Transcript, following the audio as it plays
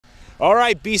All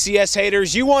right, BCS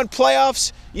haters, you want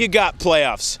playoffs? You got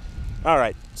playoffs. All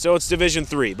right, so it's Division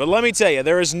III, but let me tell you,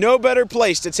 there is no better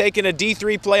place to take in a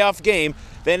D3 playoff game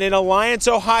than in Alliance,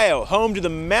 Ohio, home to the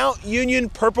Mount Union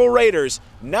Purple Raiders,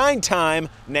 9-time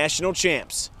national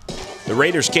champs. The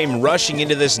Raiders came rushing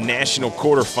into this national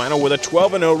quarterfinal with a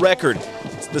 12-0 record.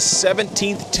 It's the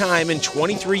 17th time in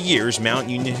 23 years Mount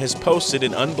Union has posted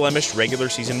an unblemished regular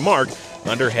season mark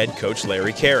under head coach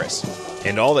Larry Karras.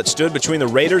 And all that stood between the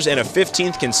Raiders and a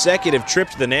 15th consecutive trip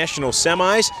to the national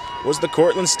semis was the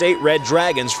Cortland State Red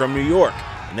Dragons from New York.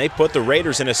 And they put the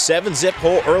Raiders in a 7-zip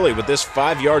hole early with this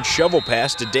 5-yard shovel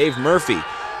pass to Dave Murphy.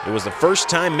 It was the first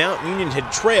time Mount Union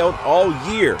had trailed all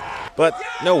year. But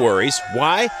no worries.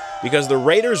 Why? Because the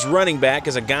Raiders' running back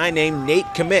is a guy named Nate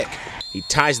Kamick. He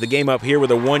ties the game up here with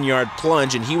a 1-yard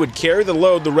plunge, and he would carry the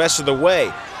load the rest of the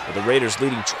way. With the Raiders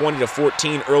leading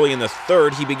 20-14 early in the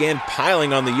third, he began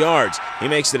piling on the yards. He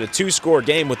makes it a 2-score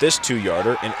game with this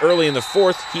 2-yarder, and early in the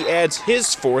fourth, he adds his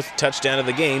 4th touchdown of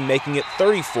the game, making it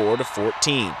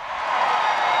 34-14.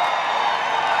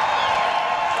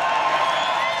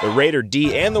 The Raider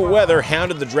D and the weather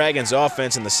hounded the Dragons'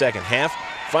 offense in the second half.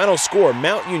 Final score,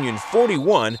 Mount Union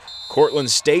 41,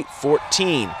 Cortland State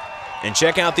 14. And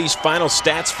check out these final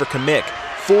stats for Kamick.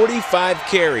 45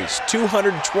 carries,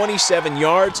 227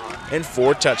 yards, and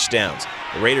 4 touchdowns.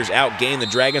 The Raiders outgained the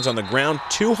Dragons on the ground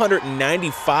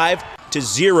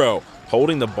 295-0,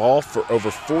 holding the ball for over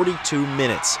 42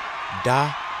 minutes.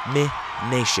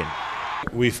 Domination.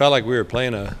 We felt like we were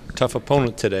playing a tough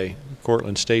opponent today.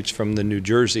 Cortland State's from the New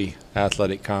Jersey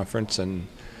Athletic Conference, and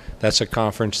that's a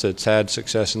conference that's had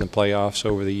success in the playoffs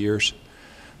over the years.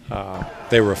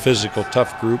 They were a physical,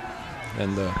 tough group,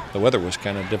 and the weather was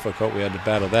kind of difficult. We had to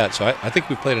battle that. So I think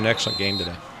we played an excellent game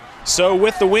today. So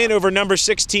with the win over number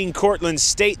 16 Cortland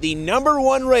State, the number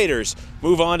 1 Raiders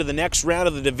move on to the next round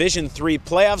of the Division III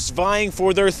playoffs, vying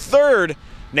for their 3rd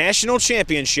national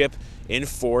championship in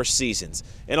 4 seasons.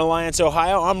 In Alliance,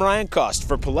 Ohio, I'm Ryan Cost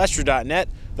for Palestra.net,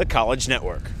 the College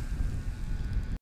Network.